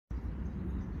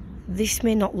This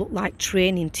may not look like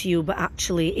training to you, but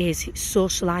actually it is. It's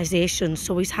socialisation.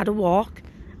 So he's had a walk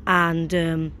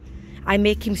and I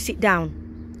make him sit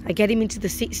down. I get him into the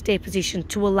sit-stay position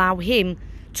to allow him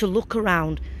to look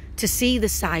around, to see the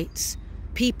sights,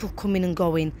 people coming and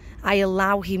going. I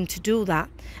allow him to do that,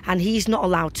 and he's not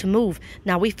allowed to move.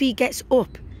 Now, if he gets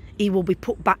up, he will be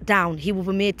put back down. He will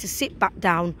be made to sit back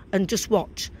down and just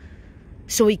watch.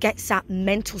 So he gets that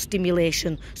mental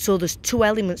stimulation. So there's two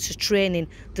elements of training.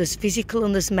 There's physical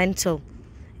and there's mental.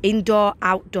 Indoor,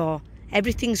 outdoor.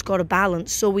 Everything's got a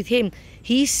balance. So with him,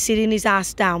 he's sitting his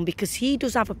ass down because he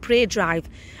does have a prey drive.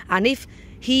 And if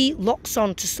he locks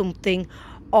on to something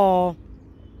or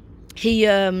he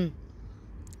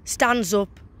stands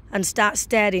up and starts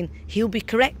staring, he'll be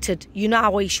corrected. You know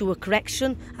how I issue a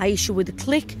correction? I issue with a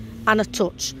click and a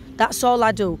touch. That's all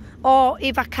I do. Or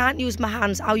if I can't use my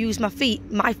hands, I'll use my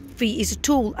feet. My feet is a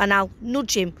tool and I'll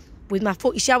nudge him with my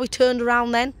foot. You see how he turned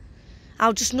around then?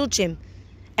 I'll just nudge him.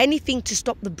 Anything to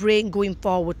stop the brain going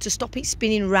forward, to stop it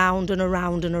spinning round and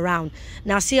around and around.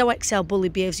 Now see how XL Bully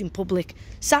behaves in public.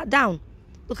 Sat down.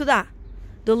 Look at that.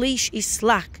 The leash is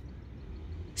slack.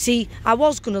 See, I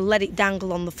was going to let it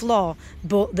dangle on the floor,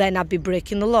 but then I'd be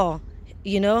breaking the law,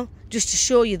 you know, just to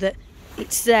show you that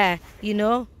it's there, you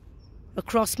know,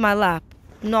 across my lap.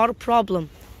 Not a problem.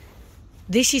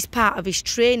 This is part of his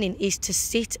training, is to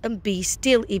sit and be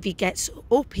still. If he gets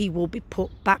up, he will be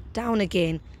put back down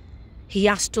again. He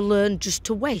has to learn just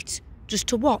to wait, just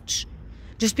to watch.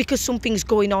 Just because something's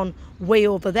going on way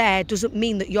over there doesn't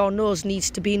mean that your nose needs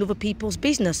to be in other people's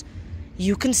business.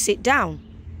 You can sit down.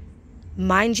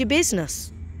 Mind your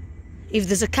business. If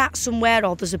there's a cat somewhere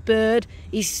or there's a bird,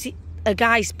 a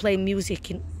guy's playing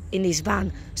music in his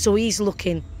van, so he's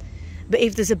looking. But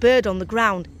if there's a bird on the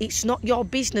ground, it's not your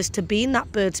business to be in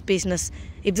that bird's business.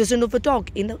 If there's another dog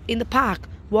in the park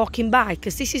walking by,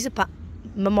 because this is a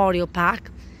memorial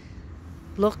park.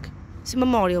 Look, it's a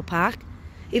memorial park.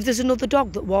 If there's another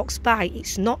dog that walks by,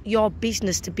 it's not your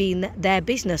business to be in their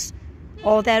business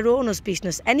or their owner's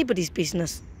business, anybody's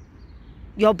business.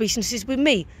 Your business is with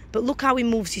me. But look how he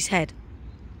moves his head.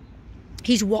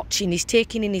 He's watching, he's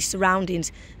taking in his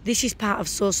surroundings. This is part of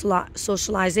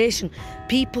socialisation.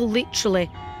 People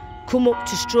literally come up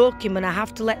to stroke him and I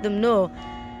have to let them know,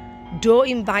 don't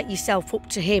invite yourself up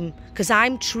to him, because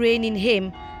I'm training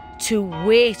him to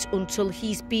wait until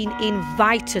he's been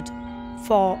invited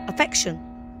for affection.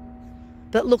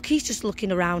 But look, he's just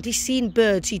looking around. He's seeing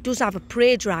birds. He does have a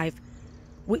prey drive,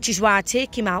 which is why I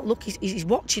take him out. Look, he's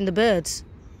watching the birds.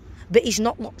 But he's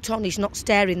not locked on, he's not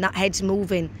staring, that head's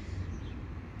moving.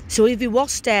 So if he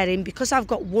was staring, because I've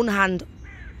got one hand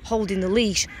holding the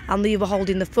leash and the other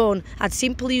holding the phone, I'd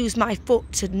simply use my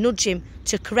foot to nudge him,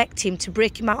 to correct him, to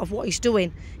break him out of what he's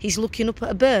doing. He's looking up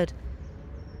at a bird.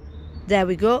 There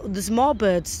we go, there's more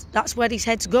birds. That's where his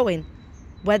head's going,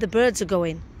 where the birds are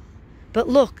going. But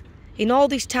look, in all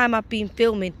this time I've been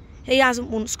filming, he hasn't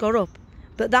once got up.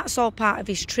 But that's all part of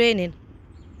his training.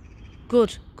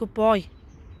 Good boy.